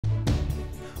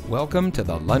Welcome to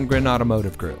the Lundgren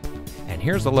Automotive Group. And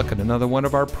here's a look at another one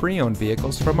of our pre-owned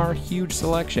vehicles from our huge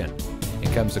selection. It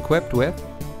comes equipped with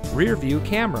rear view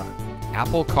camera,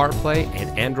 Apple CarPlay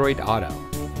and Android Auto,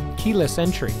 keyless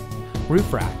entry,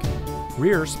 roof rack,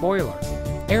 rear spoiler,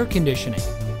 air conditioning,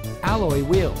 alloy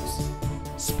wheels,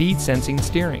 speed sensing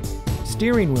steering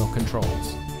wheel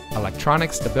controls,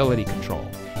 electronic stability control,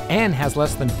 and has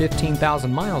less than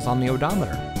 15,000 miles on the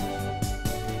odometer.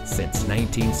 Since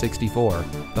 1964,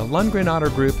 the Lundgren Auto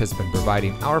Group has been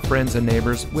providing our friends and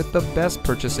neighbors with the best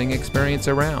purchasing experience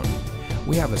around.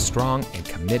 We have a strong and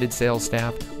committed sales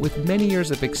staff with many years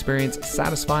of experience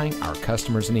satisfying our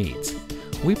customers' needs.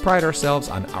 We pride ourselves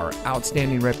on our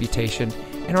outstanding reputation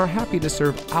and are happy to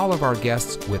serve all of our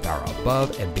guests with our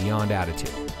above and beyond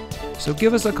attitude. So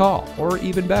give us a call, or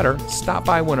even better, stop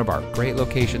by one of our great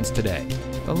locations today.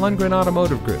 The Lundgren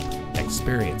Automotive Group.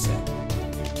 Experience it.